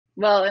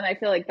Well, and I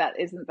feel like that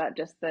isn't that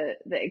just the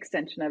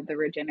extension of the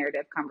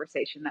regenerative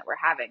conversation that we're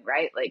having,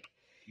 right? Like,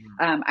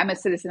 Mm. I'm a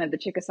citizen of the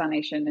Chickasaw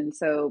Nation,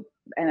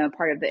 and a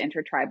part of the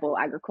Intertribal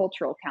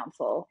Agricultural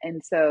Council,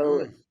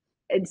 Mm.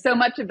 and so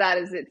much of that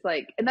is it's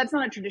like, and that's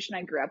not a tradition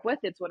I grew up with.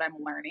 It's what I'm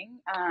learning,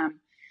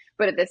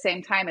 but at the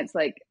same time, it's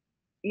like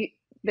you,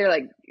 they're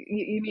like,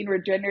 you mean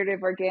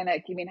regenerative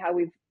organic? You mean how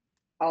we've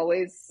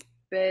always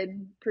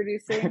been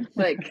producing,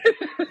 like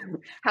Say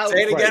how it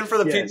Right. again for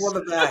the people in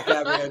Yes. the back,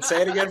 Abianne.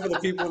 Say it again for the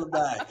people in the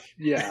back.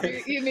 Yeah.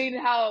 you mean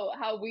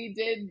how we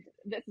did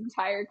this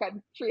entire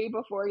country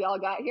before y'all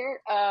got here?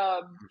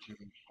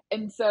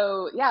 And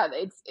so yeah,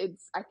 it's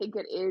I think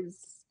it is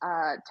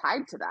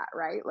tied to that,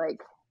 right?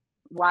 Like,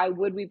 why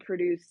would we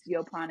produce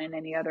Yaupon in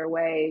any other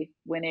way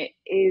when it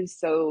is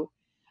so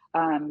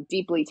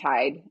deeply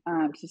tied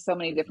to so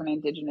many different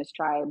indigenous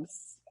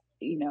tribes,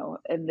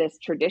 in this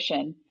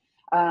tradition.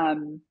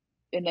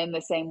 And in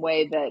the same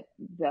way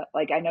that,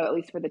 like, I know at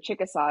least for the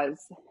Chickasaws,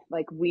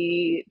 like,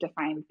 we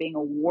defined being a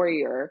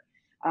warrior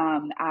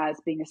as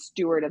being a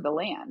steward of the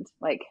land.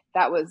 Like,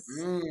 that was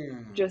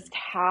Mm. just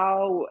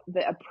how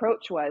the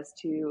approach was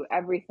to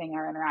everything,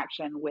 our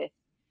interaction with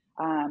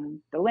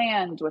the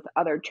land, with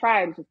other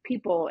tribes, with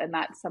people. And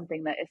that's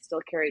something that is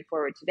still carried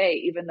forward today,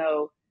 even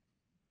though,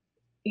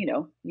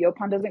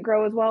 Yaupon doesn't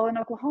grow as well in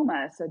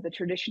Oklahoma. So the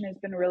tradition has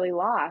been really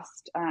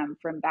lost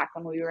from back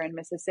when we were in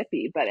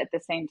Mississippi. But at the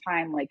same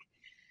time, like,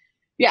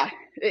 yeah,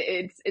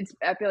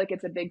 I feel like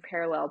it's a big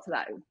parallel to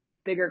that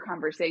bigger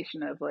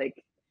conversation of like,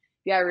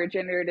 yeah,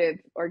 regenerative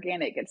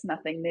organic, it's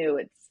nothing new.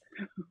 It's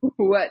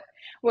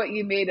what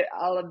you made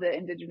all of the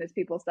indigenous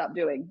people stop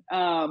doing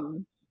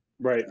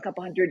Right. a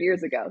couple hundred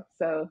years ago.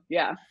 So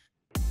yeah.